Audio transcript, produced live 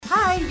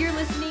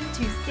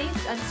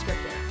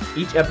Unscripted.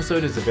 Each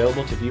episode is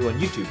available to view on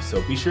YouTube,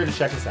 so be sure to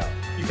check us out.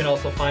 You can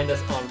also find us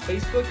on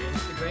Facebook,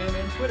 Instagram,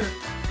 and Twitter.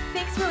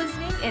 Thanks for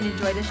listening and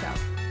enjoy the show.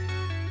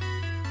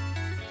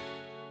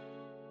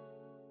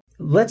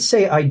 Let's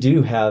say I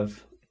do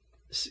have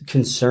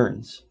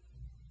concerns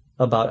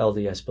about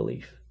LDS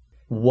belief.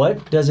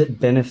 What does it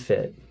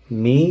benefit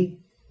me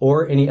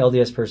or any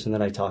LDS person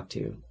that I talk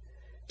to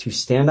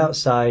stand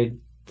outside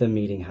the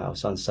meeting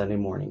house on Sunday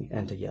morning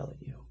and to yell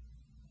at you?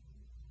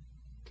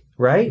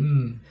 Right?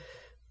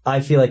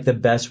 I feel like the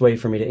best way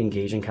for me to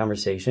engage in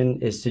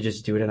conversation is to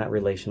just do it in that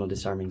relational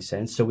disarming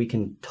sense so we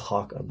can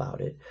talk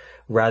about it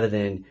rather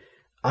than,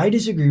 I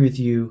disagree with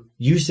you,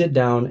 you sit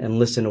down and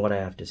listen to what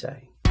I have to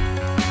say.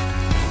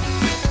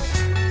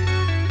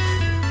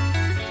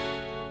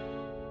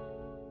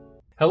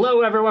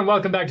 Hello, everyone.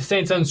 Welcome back to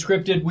Saints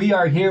Unscripted. We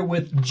are here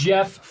with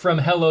Jeff from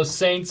Hello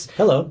Saints.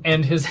 Hello.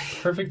 And his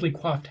perfectly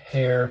coiffed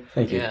hair.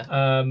 Thank you. Yeah.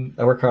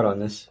 I work hard on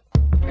this.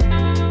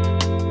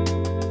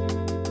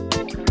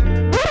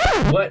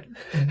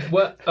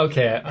 What?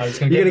 Okay, I was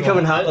going to You're going to come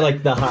in hot,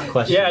 like the hot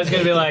question. Yeah, I was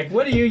going to be like,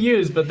 what do you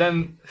use? But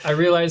then I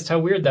realized how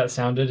weird that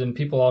sounded, and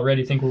people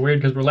already think we're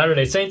weird because we're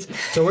Latter-day Saints,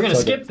 so we're going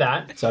to skip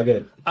that. It's all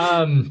good.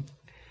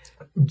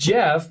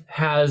 Jeff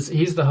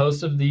he's the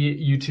host of the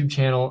YouTube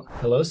channel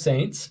Hello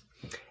Saints,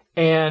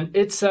 and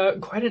it's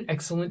quite an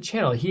excellent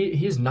channel.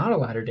 He is not a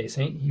Latter-day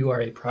Saint. You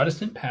are a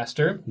Protestant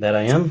pastor. That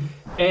I am.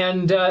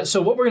 And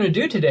so what we're going to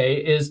do today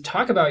is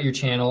talk about your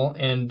channel,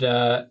 and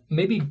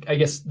maybe, I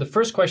guess, the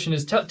first question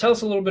is tell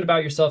us a little bit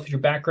about yourself, your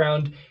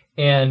background,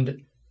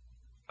 and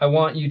I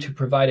want you to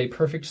provide a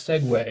perfect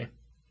segue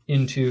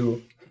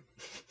into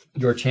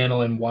your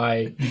channel and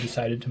why you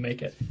decided to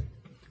make it.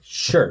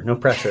 Sure, no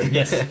pressure.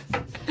 Yes.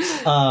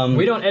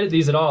 We don't edit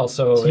these at all,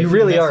 so you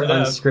really are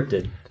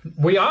unscripted.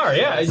 We are,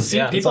 yeah. See,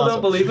 yeah, people awesome.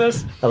 don't believe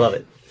us. I love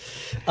it.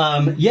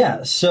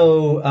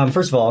 So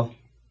first of all,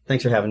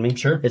 thanks for having me.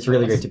 Sure. It's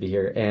really great to be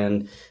here.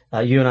 And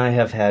you and I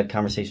have had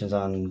conversations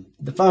on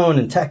the phone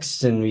and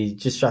texts, and we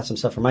just shot some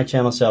stuff for my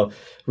channel. So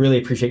really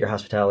appreciate your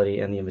hospitality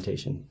and the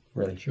invitation.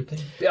 Really. Sure thing.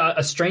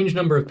 A strange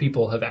number of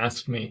people have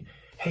asked me,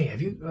 hey,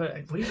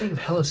 what do you think of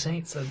Hello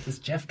Saints, this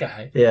Jeff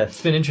guy? Yeah.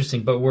 It's been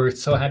interesting, but we're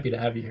so happy to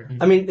have you here.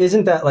 I mean,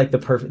 isn't that like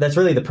that's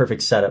really the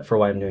perfect setup for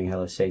why I'm doing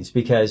Hello Saints?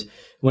 Because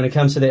when it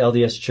comes to the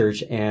LDS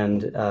Church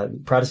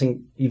and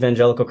Protestant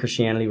evangelical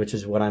Christianity, which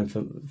is what I'm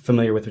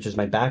familiar with, which is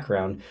my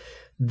background,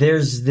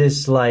 there's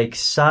this like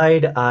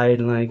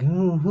side-eyed, like,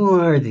 who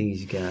are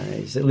these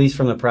guys? At least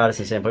from the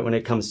Protestant standpoint when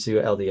it comes to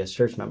LDS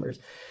church members.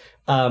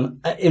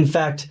 In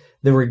fact,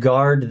 the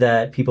regard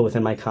that people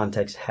within my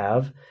context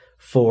have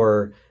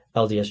for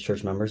LDS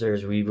church members, or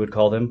as we would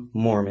call them,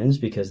 Mormons,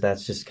 because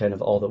that's just kind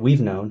of all that we've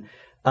known.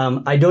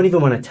 I don't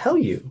even want to tell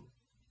you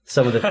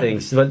some of the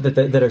things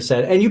that are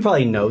said, and you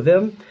probably know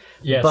them.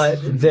 Yes. But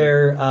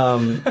they're...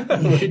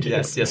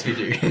 Yes, we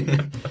do.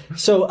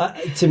 So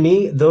to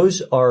me,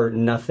 those are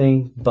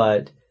nothing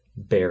but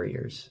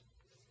barriers.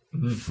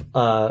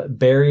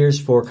 Barriers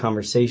for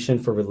conversation,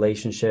 for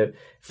relationship,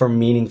 for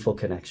meaningful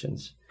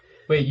connections.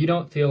 Wait, you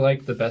don't feel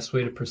like the best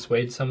way to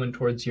persuade someone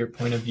towards your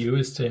point of view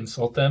is to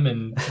insult them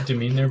and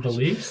demean their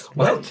beliefs?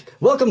 What?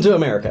 Welcome to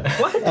America.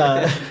 What?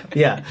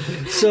 Yeah.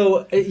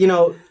 So,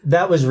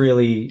 that was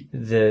really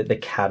the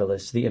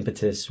catalyst, the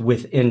impetus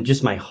within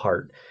just my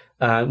heart.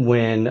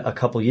 When a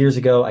couple years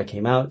ago, I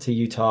came out to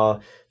Utah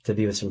to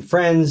be with some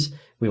friends.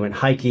 We went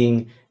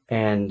hiking,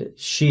 and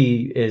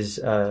she is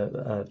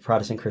a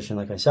Protestant Christian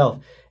like myself.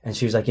 And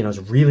she was like, it's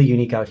really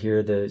unique out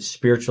here. The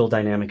spiritual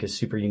dynamic is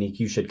super unique.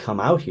 You should come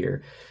out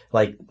here,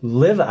 like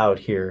live out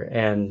here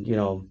and,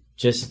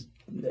 just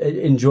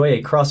enjoy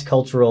a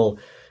cross-cultural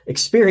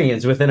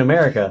experience within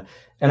America.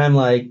 And I'm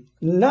like,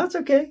 no, it's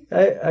okay.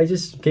 I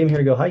just came here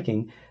to go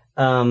hiking.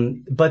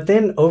 But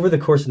then over the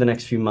course of the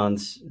next few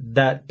months,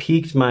 that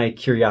piqued my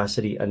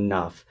curiosity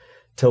enough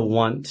to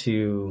want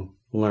to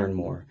learn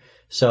more.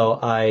 So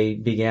I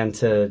began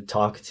to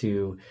talk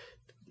to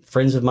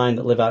friends of mine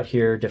that live out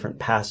here, different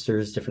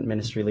pastors, different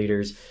ministry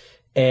leaders.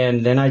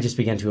 And then I just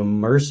began to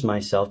immerse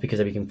myself because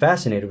I became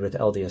fascinated with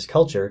LDS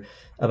culture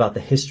about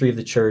the history of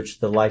the church,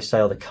 the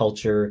lifestyle, the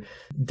culture,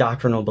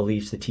 doctrinal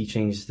beliefs, the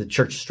teachings, the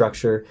church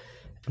structure.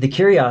 The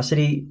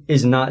curiosity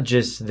is not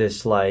just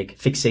this like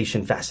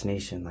fixation,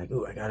 fascination, like,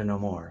 ooh, I gotta know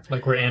more.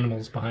 Like we're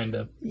animals behind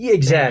a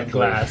exactly.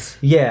 glass.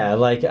 Yeah,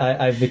 like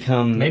I've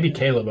become... Maybe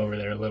Caleb over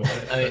there a little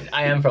bit. I mean,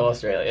 I am from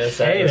Australia,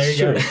 so... Hey, there you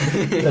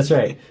go. That's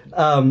right.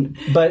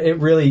 But it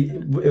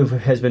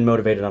has been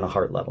motivated on a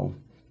heart level.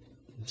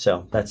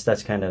 So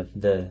that's kind of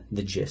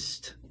the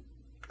gist.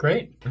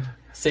 Great.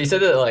 So you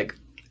said that like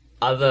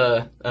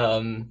other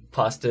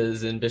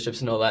pastors and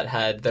bishops and all that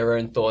had their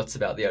own thoughts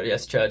about the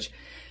LDS Church.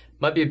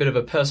 Might be a bit of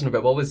a personal,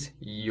 but what was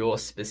your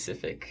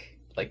specific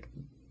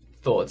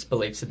thoughts,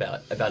 beliefs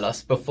about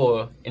us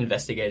before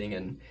investigating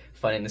and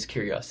finding this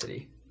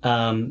curiosity?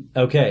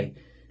 Okay,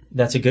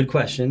 that's a good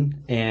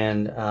question,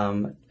 and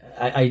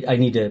I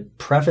need to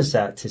preface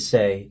that to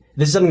say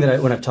this is something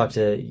that when I've talked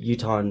to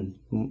Utah and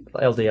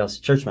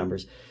LDS church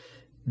members,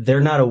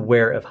 they're not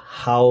aware of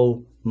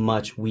how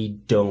much we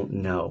don't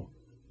know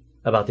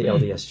about the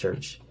LDS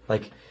Church.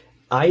 Like,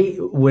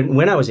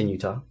 when I was in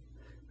Utah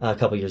a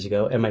couple years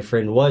ago, and my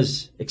friend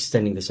was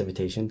extending this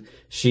invitation,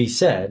 she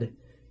said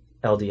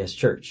LDS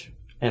Church,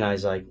 and I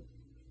was like,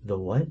 the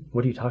what?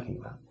 What are you talking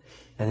about?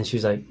 And then she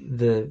was like,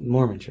 the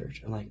Mormon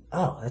Church. I'm like,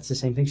 oh, that's the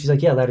same thing. She's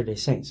like, yeah, Latter-day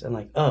Saints. I'm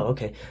like, oh,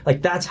 okay.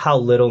 Like, that's how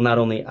little not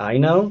only I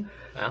know,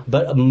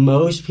 but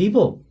most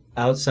people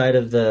outside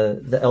of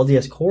the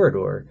LDS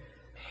corridor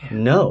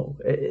know,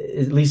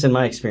 at least in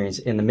my experience,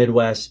 in the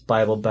Midwest,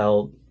 Bible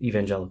Belt,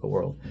 evangelical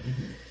world.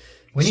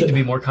 We need to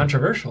be more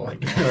controversial.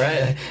 Like,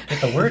 Right.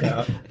 get the word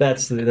out.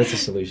 That's a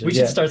solution. We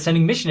should start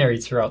sending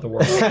missionaries throughout the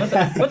world.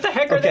 What the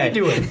heck are they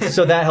doing?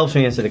 So that helps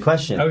me answer the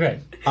question. Okay.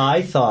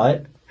 I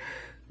thought,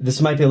 this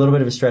might be a little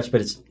bit of a stretch,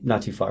 but it's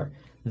not too far,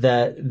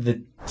 that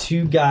the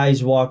two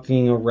guys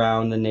walking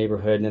around the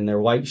neighborhood in their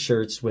white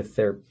shirts with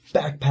their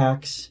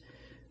backpacks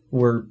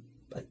were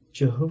like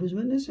Jehovah's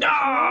Witnesses?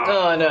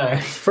 Oh, no.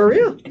 For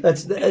real?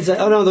 It's like,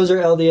 oh no, those are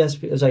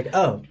LDS people. It's like,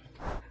 oh,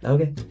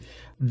 okay.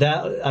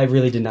 That, I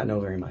really did not know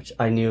very much.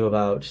 I knew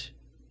about,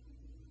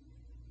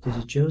 is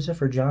it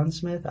Joseph or John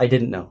Smith? I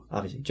didn't know,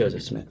 obviously,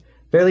 Joseph Smith.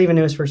 Barely even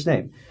knew his first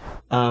name.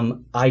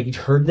 I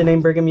heard the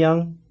name Brigham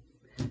Young.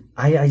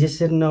 I just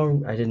didn't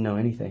know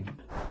anything.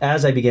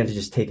 As I began to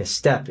just take a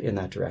step in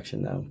that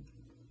direction, though,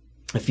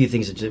 a few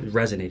things that just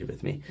resonated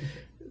with me.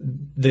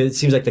 It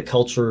seems like the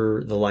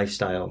culture, the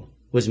lifestyle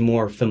was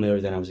more familiar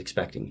than I was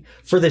expecting.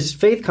 For this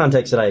faith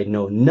context that I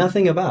know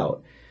nothing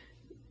about,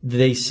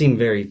 they seem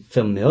very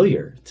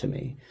familiar to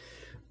me.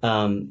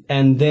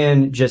 And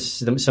then just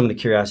some of the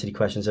curiosity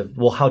questions of,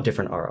 well, how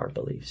different are our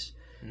beliefs?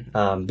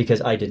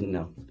 Because I didn't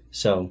know.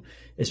 So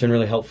it's been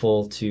really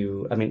helpful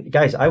to, I mean,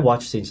 guys, I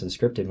watched Saints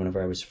Unscripted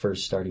whenever I was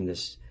first starting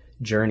this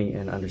journey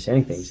and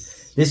understanding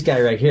things. This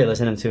guy right here,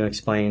 listening to him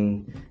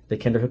explain the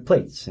Kinderhook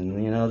plates and,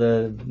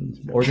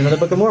 the origin of the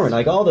Book of Mormon,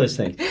 like all those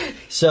things.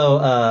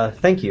 So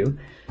thank you.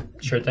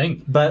 Sure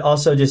thing. But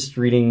also just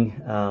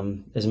reading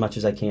as much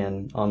as I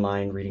can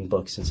online, reading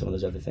books and some of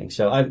those other things.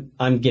 So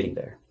I'm getting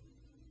there.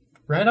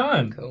 Right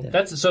on. Cool.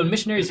 So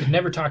missionaries have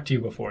never talked to you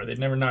before. They've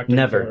never knocked on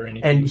your door or Never.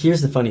 anything. And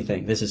here's the funny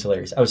thing. This is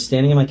hilarious. I was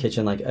standing in my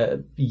kitchen like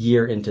a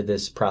year into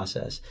this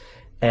process,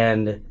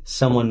 and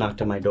someone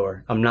knocked on my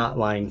door. I'm not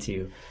lying to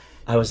you.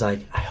 I was like,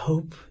 I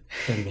hope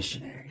they're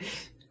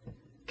missionaries.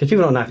 Because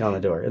people don't knock on the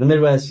door. In the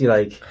Midwest, you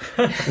like,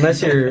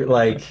 unless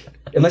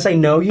I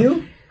know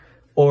you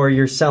or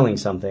you're selling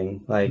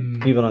something, like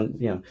people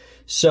don't,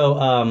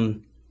 So,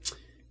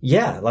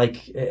 yeah,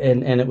 like,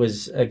 and it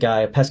was a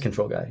guy, a pest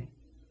control guy.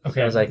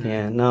 Okay. I was like,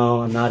 yeah,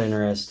 no, I'm not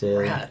interested.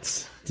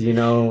 Rats. Do you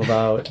know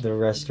about the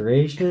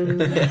restoration?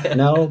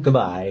 No?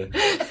 Goodbye.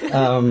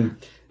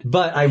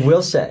 But I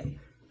will say,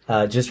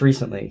 just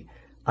recently,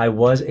 I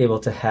was able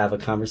to have a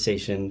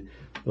conversation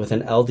with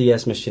an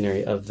LDS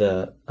missionary of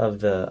the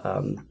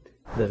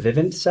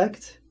Vivint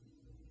sect.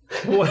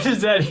 What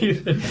is that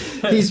even?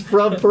 He's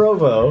from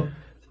Provo,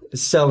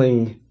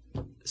 selling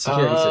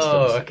security systems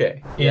Oh,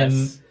 okay.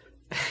 Yes.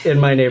 in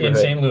my neighborhood.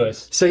 In St.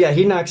 Louis. So yeah,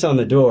 he knocks on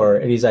the door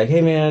and he's like,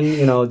 "Hey man,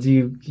 do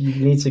you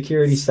need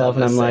security stuff?"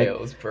 And I'm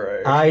Sales,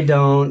 bro. I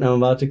don't. I'm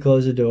about to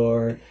close the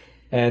door.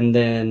 And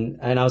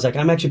I was like,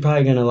 I'm actually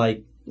probably going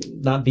to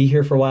not be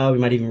here for a while. We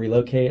might even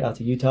relocate out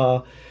to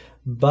Utah.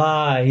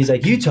 Bye. He's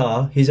like,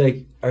 Utah? He's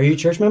like, are you a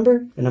church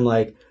member? And I'm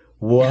like,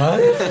 what?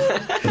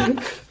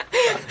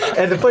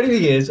 And the funny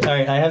thing is, all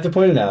right, I have to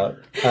point it out.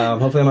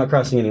 Hopefully I'm not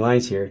crossing any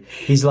lines here.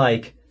 He's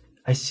like,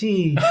 I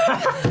see.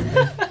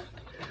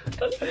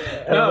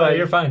 No,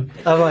 you're fine.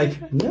 I'm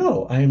like,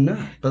 no, I am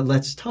not. But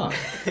let's talk.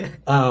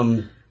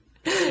 And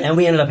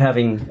we ended up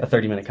having a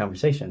 30-minute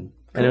conversation.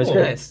 And it was Cool.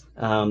 great. Nice.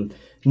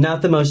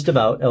 Not the most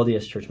devout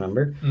LDS church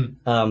member,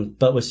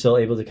 but was still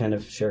able to kind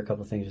of share a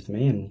couple things with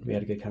me, and we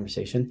had a good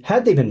conversation.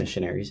 Had they been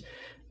missionaries,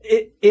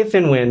 if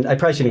and when, I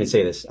probably shouldn't even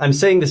say this. I'm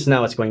saying this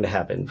now, it's going to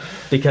happen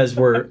because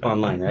we're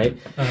online, right?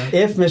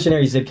 If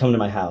missionaries did come to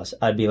my house,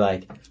 I'd be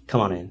like,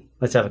 come on in.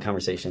 Let's have a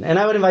conversation. And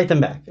I would invite them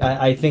back.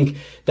 I think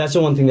that's the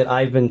one thing that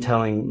I've been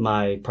telling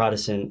my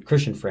Protestant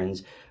Christian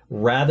friends,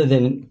 rather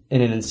than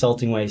in an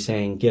insulting way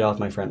saying, get off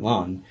my front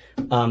lawn,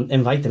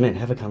 invite them in,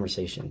 have a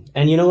conversation.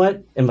 And you know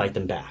what? Invite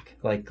them back.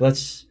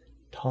 Let's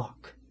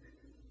talk.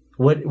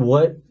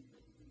 What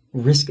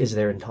risk is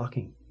there in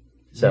talking?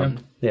 So,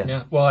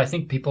 yeah. Well, I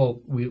think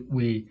people,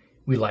 we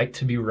like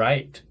to be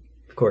right.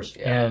 Of course.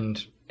 Yeah.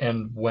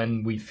 And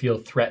when we feel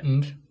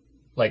threatened,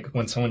 like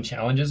when someone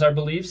challenges our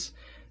beliefs,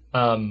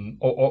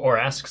 or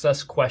asks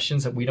us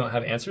questions that we don't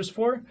have answers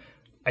for,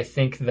 I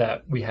think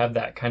that we have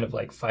that kind of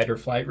fight or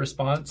flight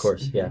response. Of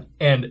course, yeah.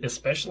 And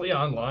especially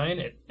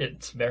online,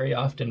 it's very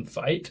often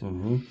fight.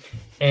 Mm-hmm.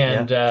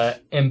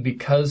 And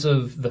because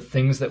of the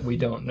things that we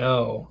don't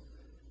know,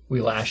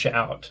 we lash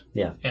out.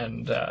 Yeah.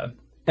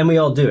 And we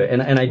all do it.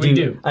 And I We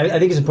do. I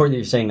think it's important that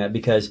you're saying that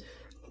because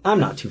I'm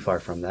not too far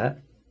from that.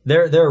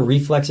 There are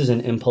reflexes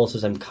and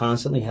impulses I'm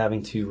constantly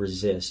having to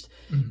resist,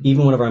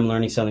 even whenever I'm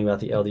learning something about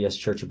the LDS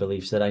Church or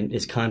beliefs that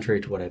is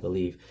contrary to what I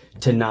believe,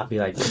 to not be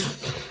like,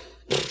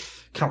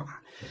 come on.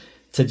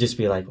 To just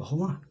be like, well,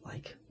 hold on.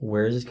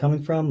 Where is this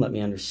coming from? Let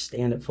me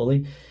understand it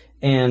fully.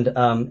 And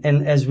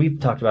as we've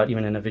talked about,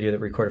 even in a video that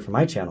we recorded for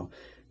my channel,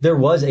 there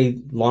was a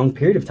long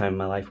period of time in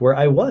my life where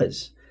I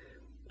was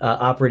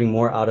operating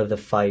more out of the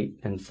fight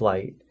and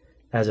flight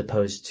as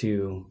opposed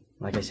to,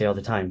 like I say all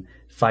the time,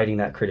 fighting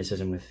that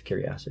criticism with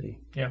curiosity.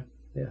 Yeah.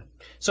 Yeah.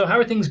 So how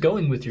are things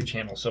going with your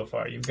channel so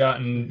far? You've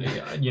gotten,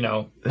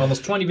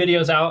 almost 20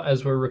 videos out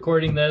as we're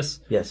recording this.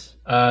 Yes.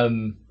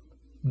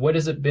 What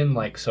has it been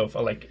like so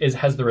far? Like,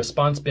 has the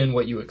response been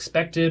what you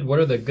expected? What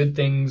are the good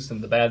things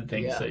and the bad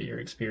things that you're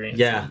experiencing?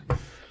 Yeah.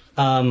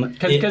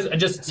 Because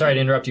just sorry to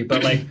interrupt you,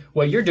 but like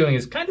what you're doing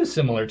is kind of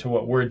similar to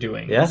what we're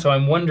doing. Yeah. So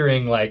I'm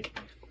wondering, like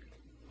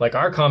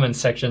our comment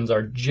sections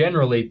are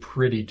generally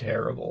pretty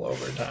terrible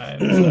over time.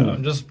 So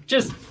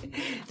just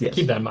Yes.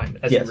 keep that in mind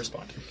as Yes. you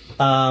respond.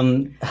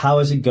 How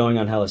is it going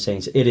on Hello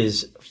Saints? It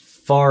is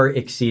far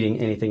exceeding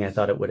anything I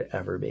thought it would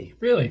ever be.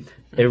 Really?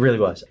 It really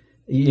was.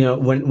 You know,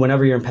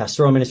 whenever you're in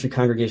pastoral ministry,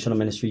 congregational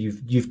ministry,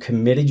 you've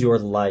committed your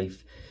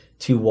life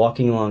to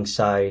walking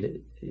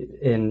alongside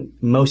in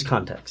most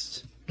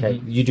contexts.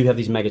 Okay, you do have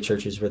these mega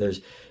churches where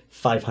there's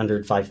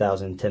 500,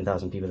 5,000,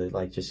 10,000 people that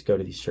like just go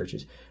to these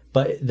churches,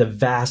 but the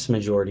vast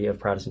majority of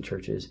Protestant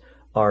churches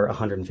are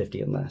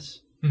 150 and less.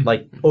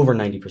 Like over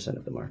 90%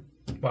 of them are.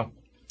 Wow.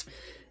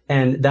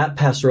 And that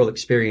pastoral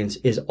experience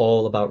is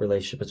all about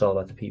relationship. It's all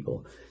about the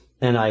people.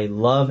 And I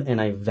love and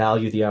I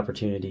value the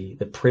opportunity,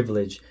 the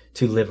privilege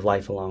to live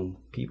life along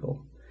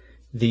people.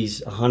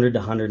 These 100 to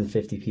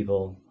 150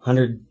 people,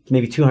 100,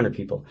 maybe 200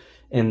 people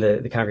in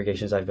the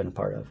congregations I've been a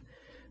part of.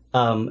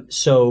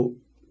 So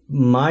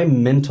my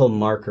mental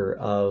marker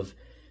of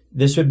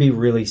this would be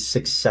really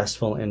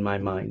successful in my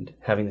mind,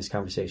 having this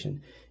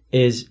conversation,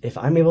 is if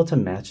I'm able to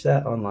match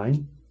that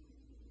online,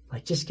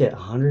 like just get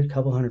 100,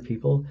 couple hundred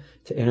people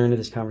to enter into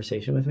this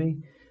conversation with me,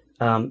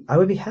 I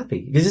would be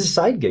happy because it's a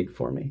side gig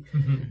for me.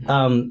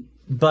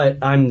 But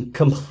I'm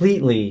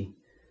completely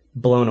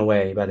blown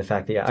away by the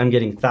fact that I'm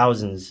getting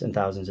thousands and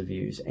thousands of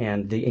views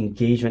and the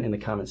engagement in the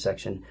comment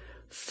section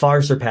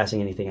far surpassing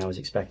anything I was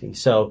expecting.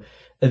 So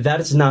that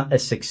is not a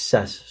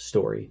success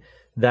story.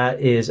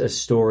 That is a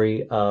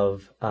story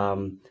of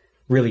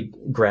really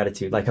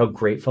gratitude, like how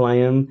grateful I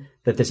am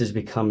that this is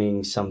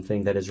becoming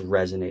something that is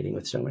resonating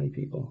with so many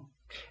people.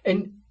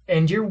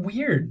 And you're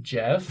weird,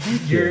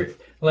 Jeff. You're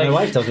like my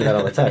wife tells me that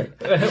all the time.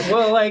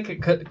 Well, like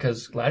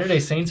because Latter-day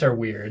Saints are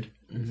weird.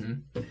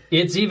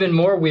 It's even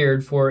more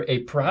weird for a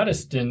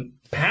Protestant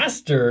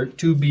pastor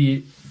to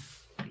be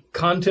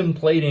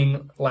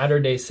contemplating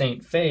Latter-day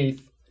Saint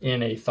faith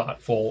in a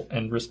thoughtful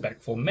and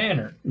respectful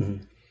manner.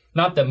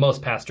 Not that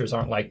most pastors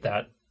aren't like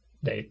that.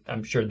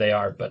 I'm sure they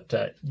are, but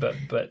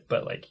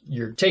like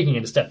you're taking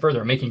it a step further,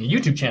 and making a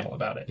YouTube channel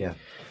about it. Yeah.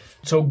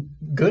 So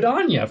good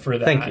on you for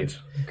that. Thank you.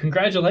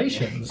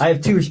 Congratulations. I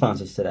have two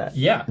responses to that.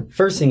 Yeah.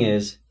 First thing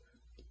is,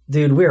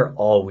 dude, we're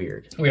all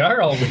weird. We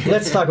are all weird.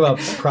 Let's talk about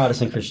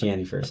Protestant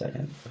Christianity for a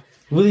second.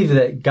 We believe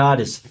that God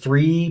is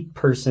three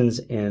persons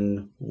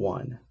in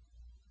one.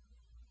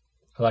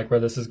 I like where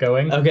this is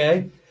going.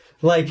 Okay?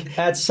 Like,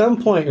 at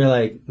some point, you're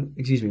like,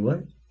 excuse me,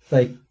 what?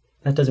 Like,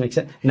 that doesn't make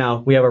sense. Now,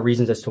 we have our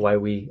reasons as to why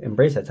we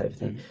embrace that type of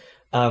thing.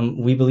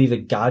 We believe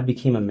that God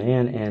became a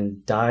man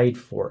and died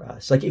for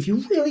us. Like, if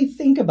you really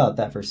think about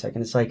that for a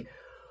second, it's like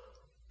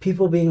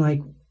people being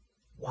like,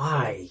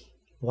 why?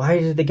 Why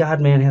did the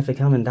God-man have to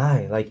come and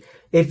die? Like,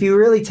 if you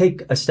really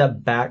take a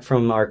step back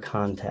from our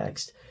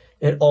context,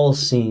 it all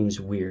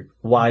seems weird.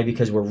 Why?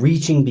 Because we're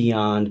reaching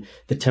beyond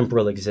the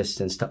temporal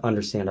existence to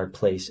understand our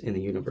place in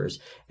the universe.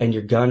 And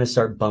you're going to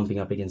start bumping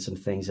up against some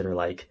things that are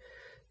like,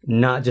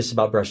 not just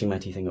about brushing my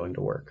teeth and going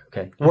to work.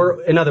 Okay.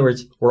 In other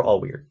words, we're all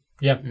weird.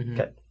 Yeah.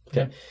 Okay.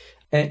 Okay.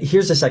 And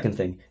here's the second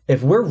thing.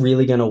 If we're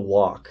really going to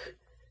walk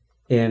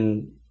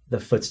in the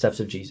footsteps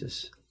of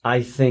Jesus,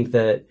 I think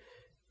that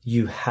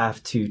you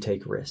have to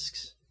take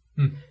risks.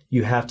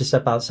 You have to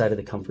step outside of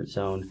the comfort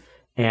zone.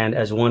 And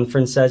as one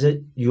friend says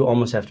it, you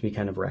almost have to be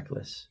kind of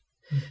reckless.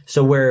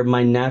 So where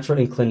my natural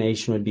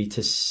inclination would be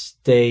to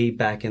stay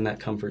back in that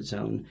comfort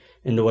zone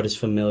into what is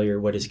familiar,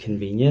 what is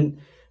convenient,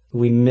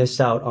 we miss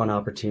out on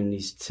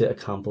opportunities to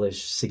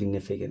accomplish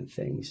significant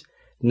things.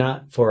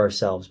 Not for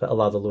ourselves, but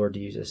allow the Lord to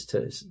use us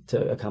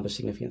to accomplish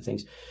significant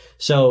things.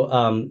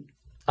 So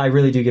I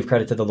really do give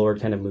credit to the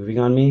Lord kind of moving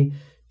on me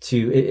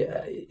to,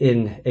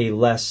 in a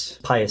less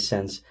pious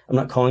sense. I'm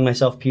not calling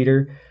myself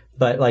Peter,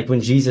 but like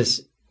when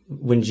Jesus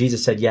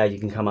said, yeah, you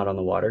can come out on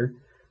the water,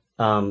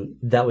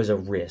 that was a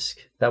risk.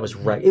 That was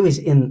right. It was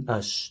in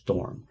a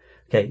storm.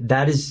 Okay.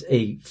 That is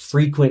a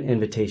frequent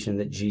invitation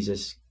that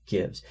Jesus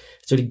gives.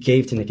 So he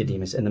gave to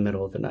Nicodemus in the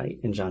middle of the night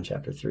in John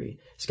chapter 3.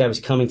 This guy was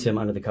coming to him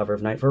under the cover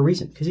of night for a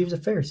reason, because he was a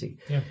Pharisee.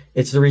 Yeah.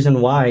 It's the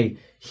reason why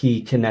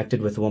he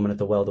connected with the woman at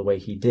the well the way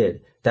he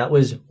did. That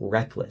was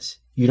reckless.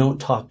 You don't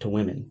talk to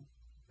women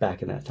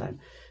back in that time.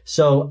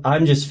 So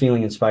I'm just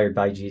feeling inspired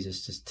by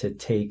Jesus to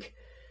take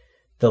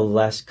the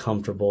less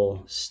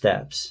comfortable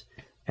steps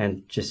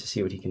and just to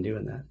see what he can do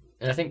in that.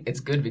 And I think it's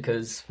good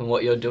because from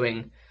what you're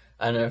doing,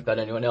 I don't know about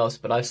anyone else,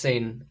 but I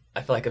feel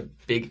like a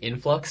big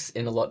influx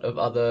in a lot of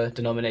other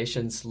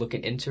denominations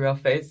looking into our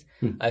faith.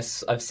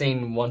 I've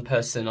seen one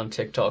person on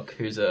TikTok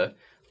who's a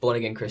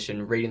born-again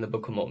Christian reading the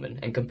Book of Mormon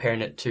and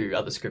comparing it to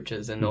other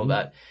scriptures and all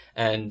that,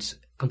 and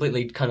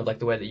completely kind of like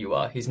the way that you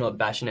are. He's not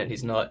bashing it.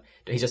 He's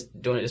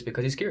just doing it just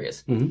because he's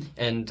curious.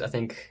 And I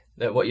think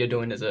that what you're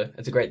doing is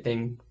it's a great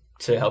thing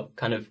to help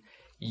kind of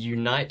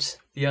unite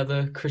the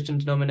other Christian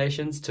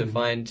denominations to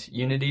find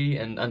unity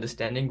and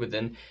understanding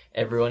within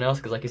everyone else.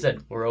 Because like you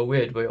said, we're all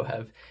weird. We all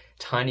have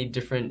tiny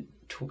different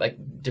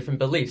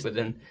beliefs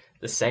within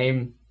the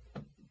same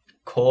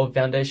core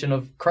foundation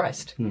of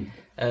Christ.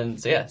 And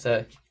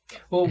so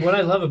Well, what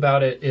I love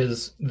about it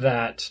is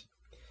that,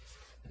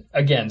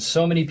 again,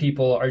 so many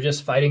people are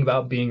just fighting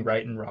about being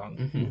right and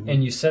wrong.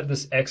 And you set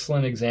this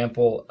excellent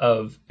example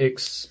of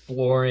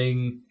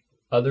exploring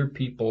other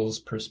people's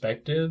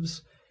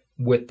perspectives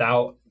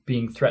without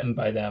being threatened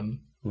by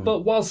them, but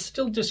while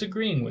still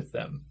disagreeing with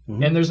them.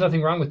 And there's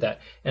nothing wrong with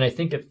that. And I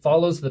think it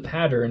follows the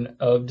pattern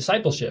of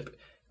discipleship.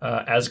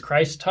 As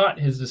Christ taught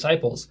his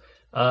disciples,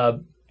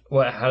 how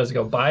does it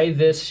go? By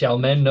this shall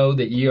men know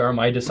that ye are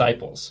my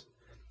disciples,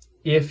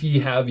 if ye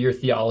have your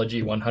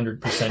theology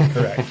 100%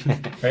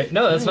 correct. Right?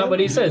 No, that's not what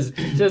he says.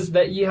 He says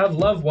that ye have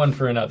love one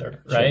for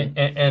another, right?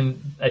 Sure.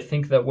 And I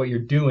think that what you're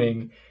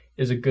doing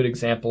is a good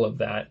example of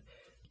that.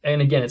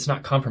 And again, it's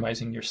not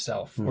compromising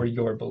yourself or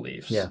your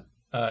beliefs. Yeah.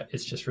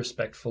 It's just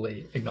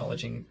respectfully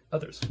acknowledging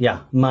others.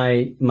 Yeah.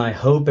 My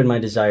hope and my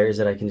desire is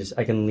that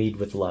I can lead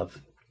with love.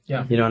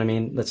 Yeah. You know what I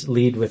mean? Let's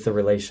lead with the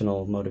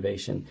relational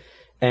motivation.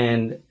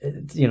 And,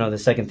 the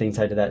second thing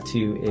tied to that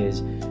too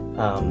is,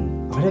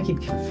 why do I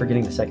keep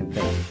forgetting the second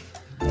thing?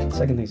 The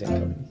second thing's going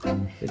to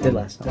come. It did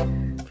last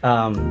time.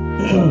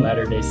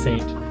 Latter-day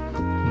Saint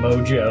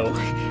mojo.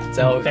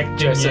 So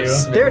Joseph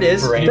Smith There it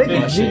is. brain Thank you.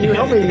 washing. You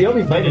helped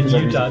me find it. Been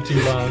in Utah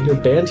too long. Your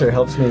banter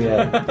helps me.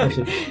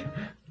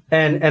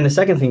 And the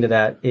second thing to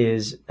that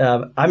is,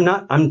 I'm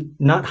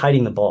not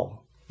hiding the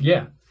ball.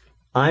 Yeah.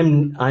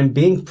 I'm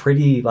being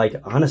pretty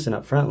honest and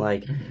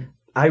upfront.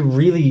 I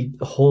really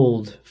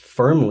hold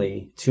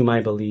firmly to my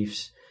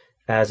beliefs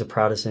as a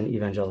Protestant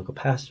evangelical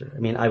pastor. I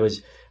mean,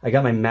 I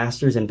got my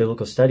master's in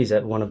biblical studies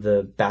at one of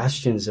the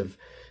bastions of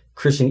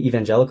Christian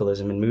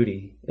evangelicalism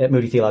at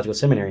Moody Theological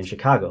Seminary in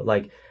Chicago.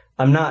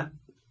 I'm not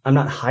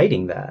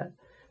hiding that.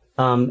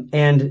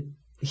 And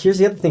here's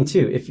the other thing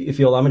too. If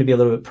you allow me to be a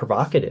little bit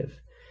provocative,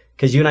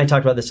 because you and I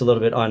talked about this a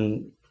little bit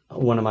on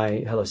one of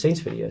my Hello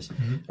Saints videos,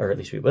 or at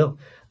least we will,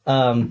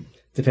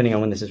 depending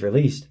on when this is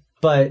released.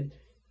 But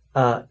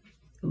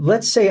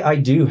let's say I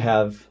do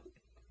have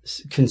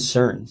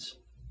concerns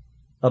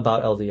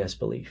about LDS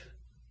belief,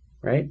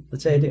 right?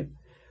 Let's say I do.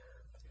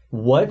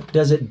 What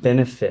does it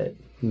benefit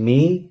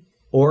me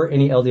or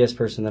any LDS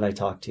person that I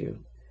talk to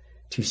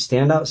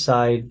stand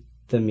outside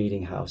the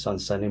meeting house on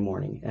Sunday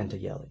morning and to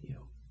yell at you?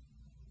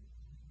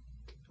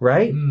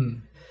 Right?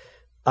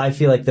 I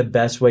feel like the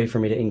best way for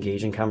me to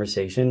engage in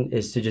conversation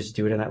is to just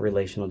do it in that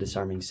relational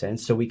disarming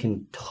sense so we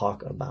can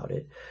talk about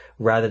it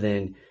rather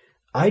than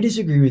I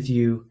disagree with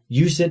you,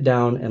 you sit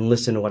down and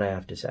listen to what I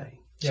have to say.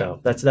 Yeah. So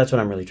that's what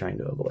I'm really trying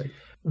to avoid.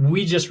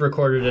 We just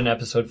recorded an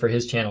episode for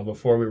his channel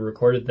before we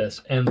recorded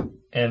this, and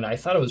I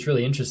thought it was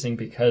really interesting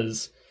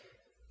because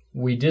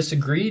we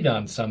disagreed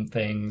on some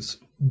things,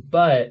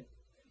 but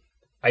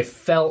I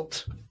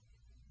felt,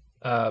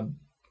 I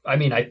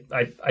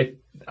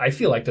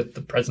feel like that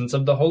the presence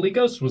of the Holy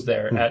Ghost was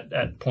there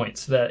at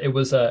points. That it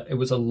was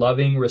a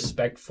loving,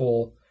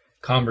 respectful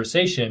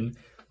conversation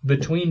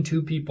between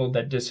two people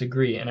that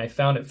disagree, and I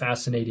found it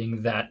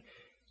fascinating that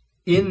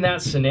in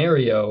that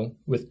scenario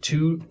with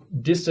two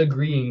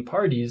disagreeing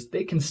parties,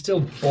 they can still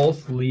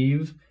both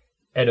leave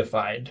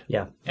edified,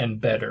 and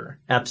better.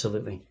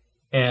 Absolutely.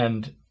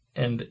 And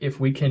if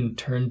we can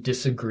turn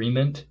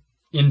disagreement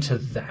into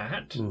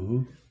that,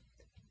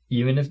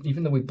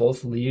 even though we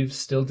both leave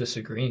still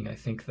disagreeing, I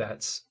think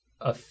that's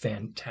a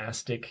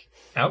fantastic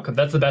outcome.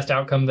 That's the best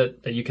outcome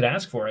that you could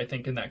ask for, I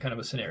think, in that kind of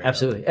a scenario.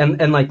 Absolutely.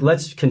 And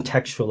let's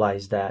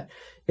contextualize that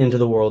into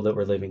the world that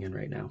we're living in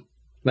right now.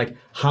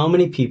 How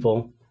many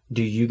people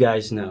do you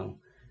guys know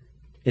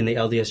in the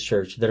LDS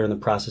church that are in the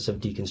process of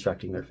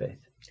deconstructing their faith?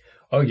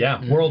 Oh,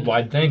 yeah.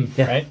 Worldwide thing,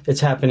 right?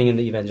 It's happening in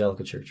the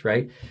evangelical church,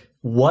 right?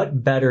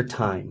 What better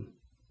time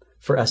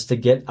for us to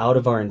get out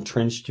of our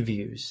entrenched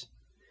views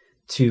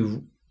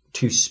to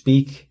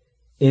speak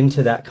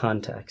into that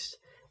context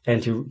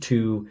and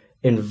to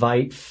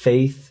invite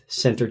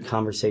faith-centered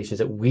conversations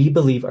that we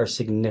believe are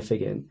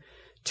significant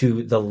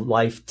to the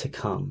life to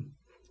come?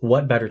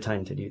 What better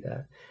time to do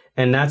that?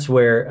 And that's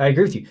where I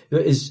agree with you.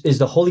 Is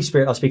the Holy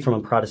Spirit, I'll speak from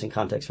a Protestant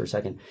context for a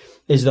second,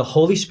 is the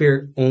Holy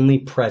Spirit only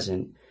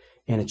present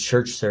in a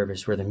church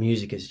service where the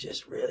music is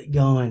just really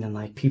going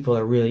and people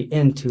are really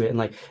into it?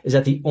 And is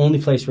that the only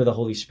place where the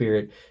Holy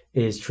Spirit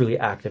is truly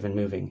active and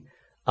moving?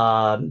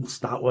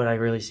 It's not what I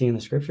really see in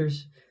the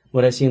scriptures.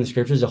 What I see in the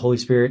scriptures, the Holy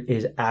Spirit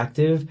is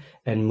active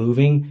and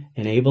moving,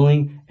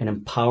 enabling and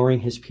empowering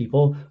his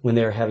people when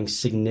they're having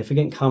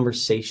significant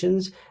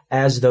conversations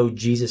as though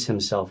Jesus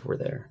himself were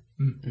there.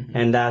 Mm-hmm.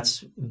 And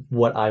that's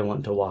what I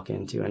want to walk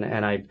into.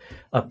 And I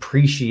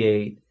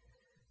appreciate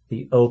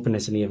the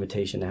openness and the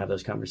invitation to have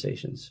those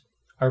conversations.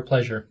 Our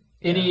pleasure.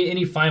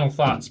 Any final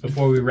thoughts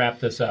before we wrap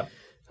this up?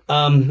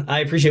 I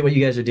appreciate what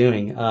you guys are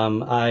doing.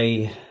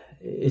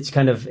 It's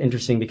kind of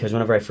interesting because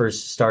whenever I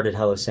first started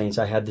Hello Saints,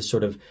 I had this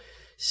sort of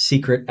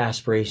secret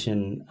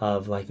aspiration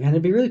of like, man,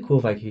 it'd be really cool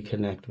if I could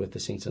connect with the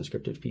Saints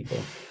Unscripted people.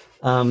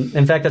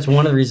 In fact, that's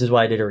one of the reasons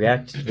why I did a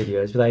React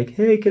video. Is like,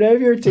 hey, can I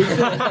have your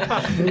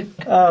attention?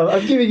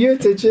 I'm giving you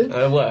attention.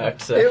 It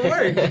worked. So. It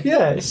worked,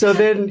 yeah. So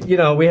then,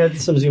 we had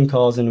some Zoom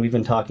calls and we've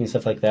been talking and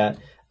stuff like that.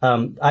 I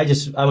want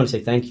to say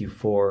thank you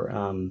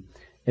for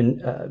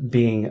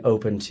being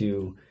open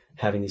to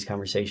having these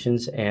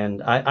conversations.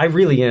 And I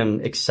really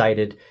am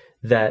excited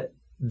that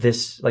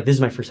this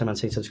is my first time on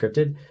Saints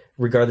Unscripted,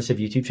 regardless of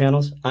YouTube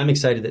channels. I'm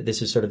excited that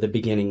this is sort of the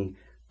beginning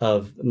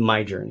of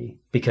my journey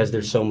because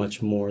there's so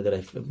much more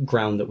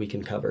ground that we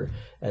can cover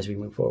as we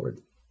move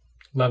forward.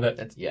 Love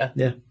it. Yeah.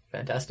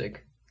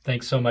 Fantastic.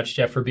 Thanks so much,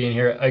 Jeff, for being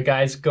here.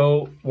 Guys,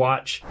 go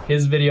watch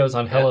his videos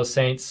on Hello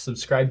Saints.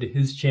 Subscribe to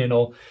his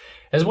channel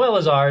as well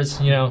as ours.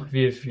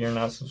 If you're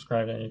not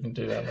subscribed, you can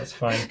do that. That's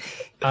fine.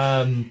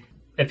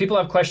 If people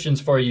have questions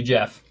for you,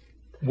 Jeff,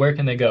 where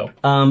can they go?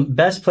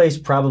 Best place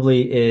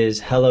probably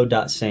is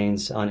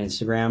hello.saints on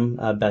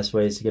Instagram. Best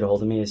ways to get a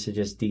hold of me is to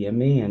just DM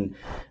me. And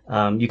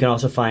you can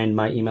also find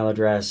my email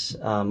address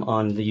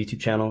on the YouTube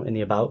channel in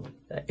the About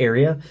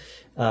area.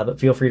 But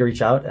feel free to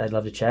reach out. I'd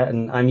love to chat.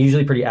 And I'm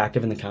usually pretty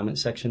active in the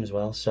comments section as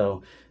well.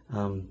 So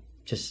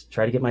just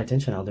try to get my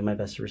attention. I'll do my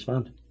best to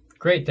respond.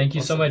 Great. Thank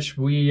you so much.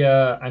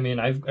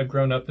 I've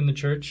grown up in the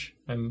church.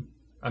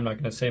 I'm not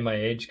going to say my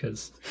age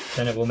because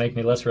then it will make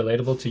me less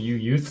relatable to you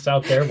youths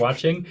out there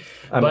watching.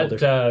 I'm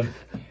older.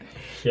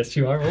 Yes,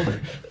 you are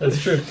older. That's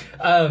true.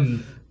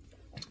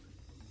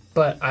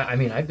 But I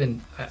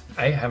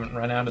haven't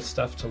run out of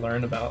stuff to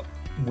learn about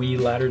we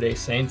Latter-day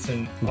Saints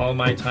and all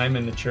my time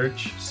in the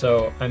church.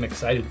 So I'm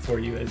excited for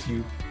you as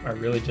you are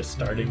really just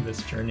starting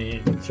this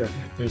journey. Sure.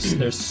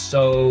 There's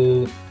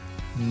so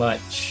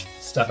much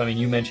stuff.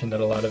 You mentioned that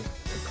a lot of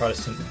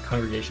Protestant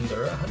congregations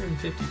are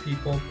 150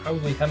 people,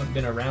 probably haven't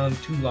been around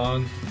too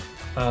long.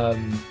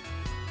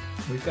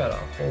 We've got a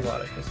whole lot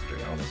of history,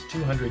 almost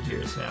 200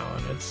 years now,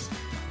 and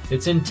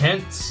it's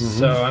intense. Mm-hmm.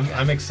 So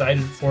I'm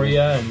excited for you.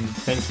 And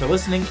thanks for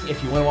listening.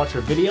 If you want to watch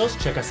our videos,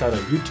 check us out on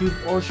YouTube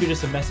or shoot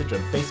us a message on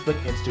Facebook,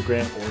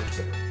 Instagram, or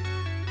Twitter.